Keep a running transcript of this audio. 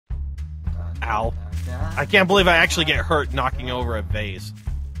Ow. I can't believe I actually get hurt knocking over a vase.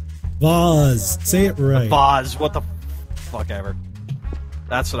 Vase. Say it right. Vase. What the fuck ever.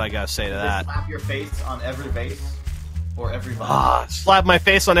 That's what I gotta say to that. Slap your face on every vase? Or every vase? Slap my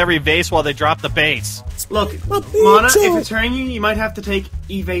face on every vase while they drop the base. Look, Mana, if it's hurting you, you might have to take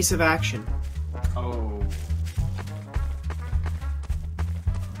evasive action. Oh.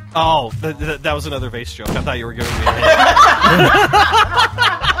 Oh, that was another vase joke. I thought you were giving me a hint.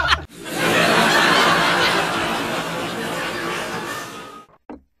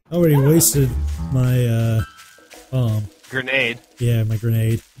 Already wasted my bomb. Grenade. Yeah, my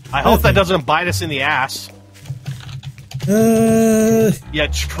grenade. I hope that doesn't bite us in the ass. Yeah,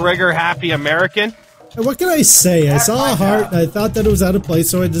 trigger happy American. What can I say? I saw a heart and I thought that it was out of place,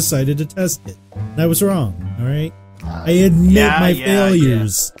 so I decided to test it. And I was wrong, alright? I admit my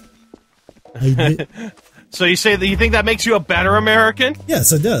failures. Yeah. So you say that you think that makes you a better American?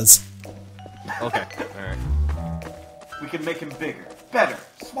 Yes, it does. Okay, alright. We can make him bigger, better,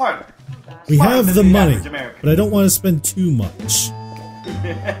 smarter. We have the money, American. but I don't want to spend too much.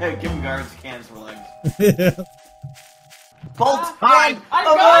 Give him guards, cans for legs. Yeah. Bolt! Well, I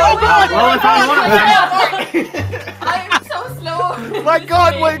found one of them. I'm so slow. My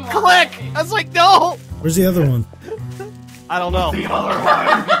god, what click! I was like, no! Where's the other one? I don't know. The other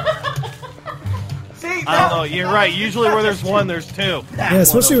one. See, I don't know, you're right. Usually where there's one, there's two. Yeah,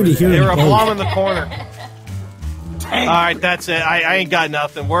 especially when you hear They them were a both. bomb in the corner. Alright, that's it. I ain't got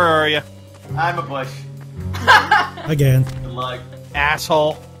nothing. Where are you? I'm a bush. Again. Good luck.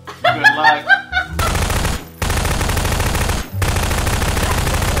 Asshole. Good luck.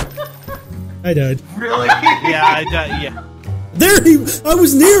 I died. Really? Yeah, yeah. There he... I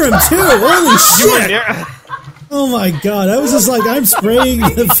was near him, too! Holy You were shit! near- Oh my god, I was just like, I'm spraying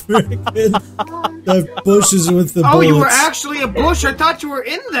the frickin' the bushes with the bullets. Oh, you were actually a bush? I thought you were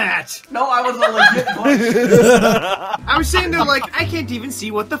in that! No, I was a legit bush. I was sitting there like, I can't even see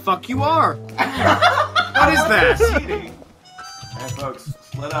what the fuck you are. What is that? Cheating. Alright, folks,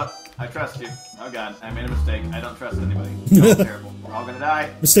 split up. I trust you. Oh god, I made a mistake. I don't trust anybody. It's terrible. We're all gonna die.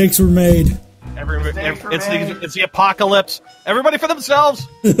 Mistakes were made. It's the apocalypse. Everybody for themselves.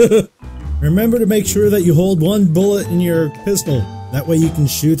 Remember to make sure that you hold one bullet in your pistol. That way you can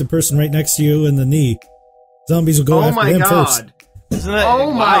shoot the person right next to you in the knee. Zombies will go after them first. Isn't that, Oh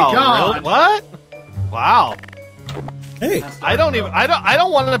my god. Really? What? Wow. Hey, I don't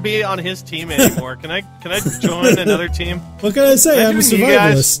want to be on his team anymore. Can I join another team? what can I say? I'm a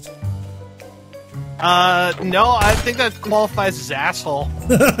survivalist. No, I think that qualifies as asshole.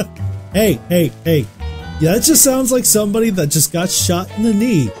 Hey. Yeah, that just sounds like somebody that just got shot in the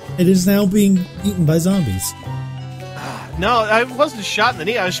knee and is now being eaten by zombies. No, I wasn't shot in the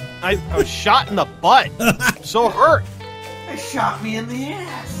knee. I was shot in the butt. I'm so hurt. They shot me in the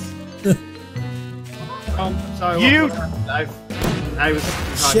ass. Oh, sorry. You. I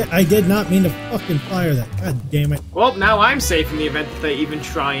was. Shit, I did not mean to fucking fire that. God damn it. Well, now I'm safe in the event that they even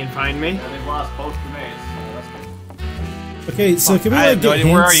try and find me. And they've lost both grenades. Okay, so can we I like have no get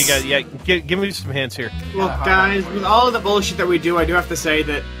idea. Where are hints? you guys? Yeah, give me some hints here. Look, guys, with all of the bullshit that we do, I do have to say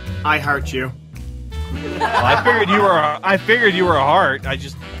that I hurt you. Well, I figured you were a heart. I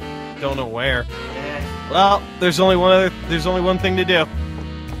just don't know where. Well, there's only one thing to do.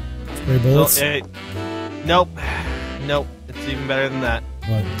 Spray bullets? Nope. It's even better than that.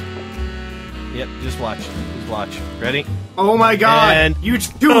 What? Yep. Just watch. Ready? Oh my god! And- You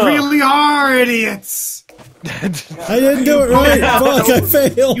two really are idiots! I didn't do it right! Fuck, I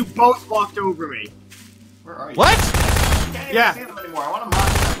failed! You both walked over me. Where are you? What? I can't even Yeah. see them anymore. I want to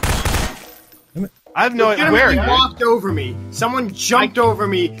mock I have no idea Legitimately where. walked over me. Someone jumped over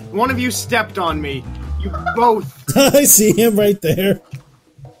me. One of you stepped on me. You both. I see him right there.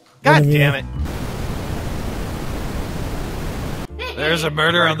 God damn it! There's a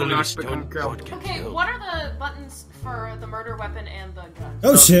murder on the loose. Okay, what are the buttons for the murder weapon and the gun?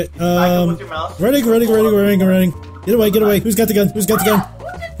 Oh shit, with your mouse. running. Get away. Who's got the gun?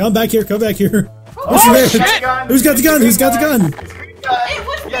 Come back here. Oh shit! Who's got the gun?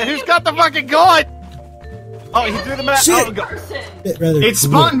 Yeah, who's got the fucking gun? Oh, he threw the map. Shit. Oh, go. It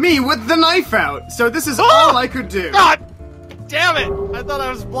spawned me with the knife out, so this is all I could do. God damn it! I thought I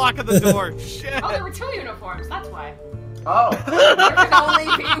was blocking the door. Shit. Oh, there were two uniforms, that's why. Oh. There can only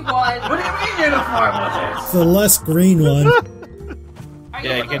be one. What do you mean uniform was It's the less green one.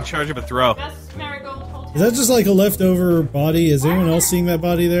 Yeah, you can charge up a throw. Best marigold hotel. Is that just like a leftover body? Is anyone else seeing that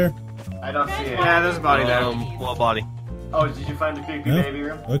body there? it? I don't see it. Yeah, there's a body there. What body? Oh, did you find the creepy No? baby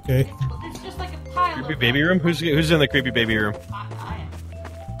room? Okay. It's just like a pile Creepy of baby room? Who's in the creepy baby room? I am.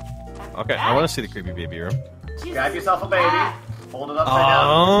 Okay, I want to see the creepy baby room. Jesus. Grab yourself a baby. Hold it upside down.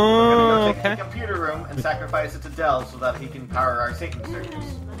 Oh, We're gonna go take a okay. and sacrifice it to Dell so that he can power our Satan servers.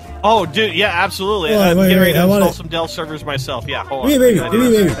 Oh, dude, yeah, absolutely. Wait, I'm wait, getting ready wait, to I wanna- install some Dell servers myself. Yeah, hold on. Give me a baby, give me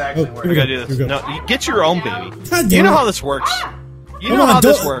a baby. Exactly Oh, where here We we gotta go, do here this. we go. No, you get your own baby. God You damn know it. how this works. You Come know on, how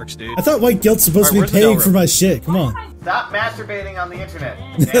this don't- works, dude. I thought white guilt's supposed to Alright, be where's the paying Dell for room? my shit. Come on. Stop masturbating on the internet.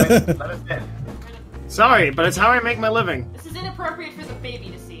 Damn it, let us in. Sorry, but it's how I make my living. This is inappropriate for the baby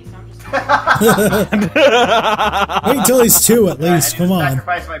to see, so I'm just. Wait until he's 2 at I least. need Come to on.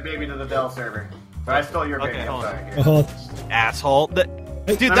 sacrifice my baby to the Dell server. But I stole your baby. Okay, I'm hold on. sorry. Oh, Asshole. Dude,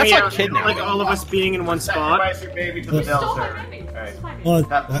 I that's mean, like kidnapping. like all of us being in one spot. Sacrifice your baby to the You Dell stole my server. baby. Alright. This is my baby.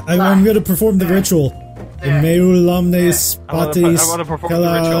 hold on. I'm gonna perform the ritual. In Meulamnes I wanna perform the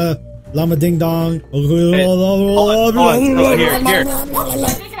Patis Lama Ding Dong. Hold on, here.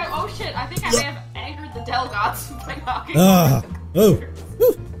 I think I may have angered the Dell gods by knocking. Ah. Oh.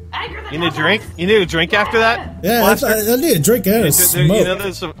 Woo. Anger the You need a Dell drink? gods. You need a drink after that? Yeah, Blaster? I need a drink and a You know,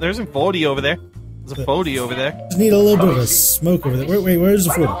 smoke. there's some 40 over there. There's a 40 over there. Just need a little bit of a smoke over there. Wait, where's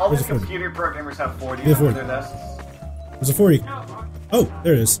the 40? All Where's the the 40? computer programmers have 40 Yeah, on 40. their desks. Where's the 40? Oh,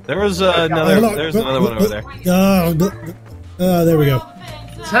 there it is. There was there's another one over there. There we go.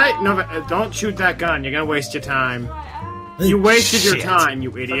 Hey, no, don't shoot that gun. You're gonna waste your time. You wasted your Shit. time, you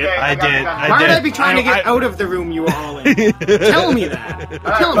idiot. Okay, I got the did. gun. I Why did. would I be trying to get I- out of the room you were all in? Tell me that.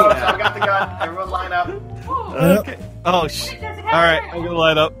 Alright, Tell me folks, I've that. got the gun. Everyone line up. Okay. Oh shit. All right, I'm gonna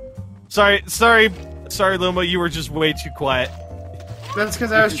light up. Sorry, Luma. You were just way too quiet. That's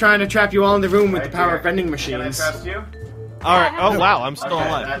because I was trying to trap you all in the room with Right the power here. of vending Can I machines. trust you? All right. Oh wow, I'm still Okay,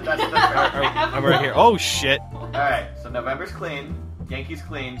 alive. that's All right, I'm right here. Oh shit. Alright, so November's clean. Yankees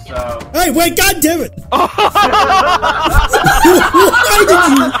clean, so... Hey, wait, god damn it!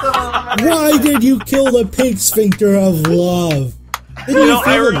 Why did you kill the pink sphincter of love? Didn't You know,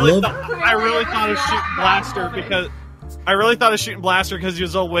 feel the love? I really thought of shooting Blaster because he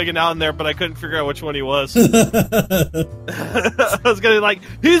was all wigging out in there, but I couldn't figure out which one he was. I was gonna be like,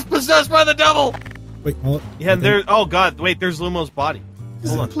 he's possessed by the devil. Wait, hold on. Yeah, and there. Oh god, wait, there's Lumo's body.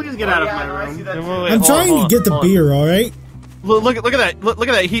 Hold on. Please get out of my I see room. that Wait, too. wait, I'm hold on, trying hold to get the on, hold on. beer, alright? Look at that! Look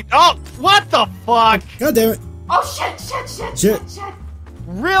at that heat! Oh, what the fuck? God damn it. Oh shit! Shit.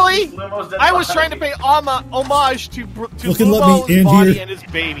 Really? Lumo's dead I was behind trying to me. pay homage to Fucking let me Lumo's in body here. and his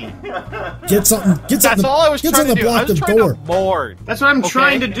baby. Get something. Get That's something. all I was Get trying to something to do. I block was the trying door. to board. That's what I'm Okay.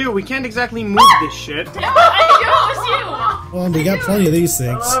 trying to do. We can't exactly move this shit. Damn it! I knew it was you. Well, we got plenty of these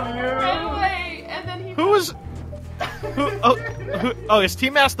things. I love you. Right away, and then he. Who was? Oh, is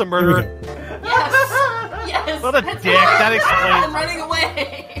T-Mass the murderer? Yes. Yes. What a that's dick. right. That explains- I'm running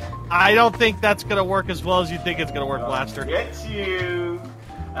away. I don't think that's gonna work as well as you think it's gonna work, Blaster. Get you.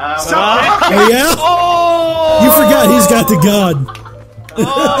 Oh, yeah? Oh! You forgot he's got the gun.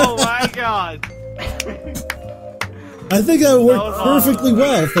 Oh my god! I think that worked was perfectly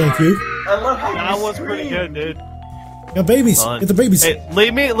well, thank you. I love how That you was pretty scream. good, dude. Got babies. Fun. Get the babies. Hey,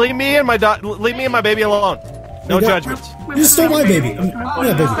 leave me and my baby alone. No You got- judgments. You stole my baby.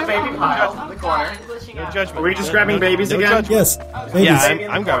 Yeah, The baby. baby pile in the corner. I'm glitching No out. judgment. Are we just grabbing babies No again? judgment. Yes. Babies. Yeah, Baby in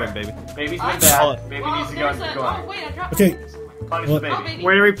the I'm corner. grabbing baby. Baby's Oh, been bad. Baby Well, needs to go in there's the a. corner. Oh wait, I dropped. Okay. Punish What? the Oh, baby. baby.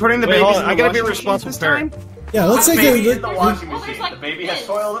 Where are we putting the Wait, babies hold on, in I the gotta be a washing machines responsible this parent. time? Yeah, let's take Baby in a. the washing Well, there's machine. like The baby has bits.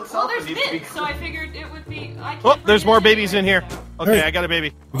 soiled Well, itself. there's It needs to be bits, so I figured it would be. I can't Oh, there's bring more it babies in anywhere. here. Okay, Alright. I got a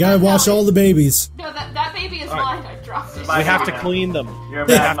baby. We gotta wash all the babies. No, that baby is mine. I dropped it. My We have to baby. clean them. You're a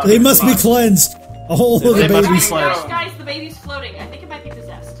bad mother. They must be cleansed. All of the They must be babies. cleansed. Guys, the baby's floating. I think it might be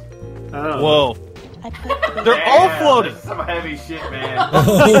possessed. Oh. Whoa. They're all Damn, floating. This is some heavy shit, man.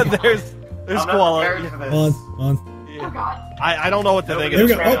 Oh, there's I'm not quality. prepared for this. on. Oh god. I don't know what to think There of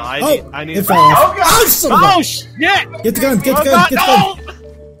we this go. right Oh, now. I need it to. fell off. Oh, God. Oh, son of a- Oh shit! Get the gun. Get the Oh, gun. God, Get the no! gun.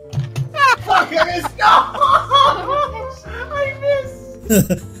 Fuck, I missed. No! I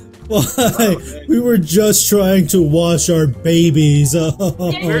missed. Why? We were just trying to wash our babies. Yeah, Oh,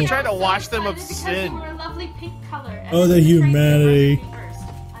 We were yeah, trying to I'm so wash them of excited because sin. You were a lovely pink color. and Oh, the you betrayed me humanity. first.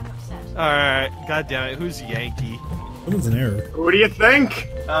 I'm upset. Alright, god damn it, who's Yankee? someone's an error. Who do you think?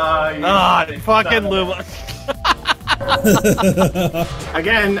 Ah, fucking Luma.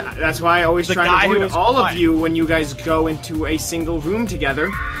 Again, that's why I always The try guy to who avoid was all of quiet. you when you guys go into a single room together,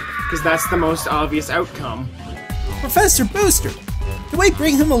 because that's the most obvious outcome. Professor Booster, can we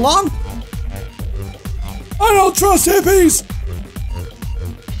bring him along? I don't trust hippies.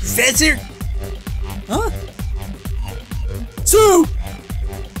 Professor? Huh? Sue,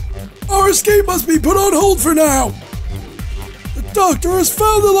 our escape must be put on hold for now. The doctor has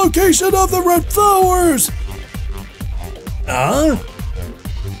found the location of the red flowers. Huh?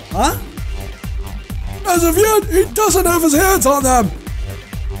 As of yet, he doesn't have his hands on them.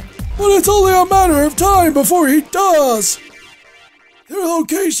 But it's only a matter of time before he does. Their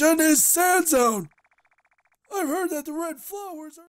location is Sand Zone. I've heard that the red flowers are...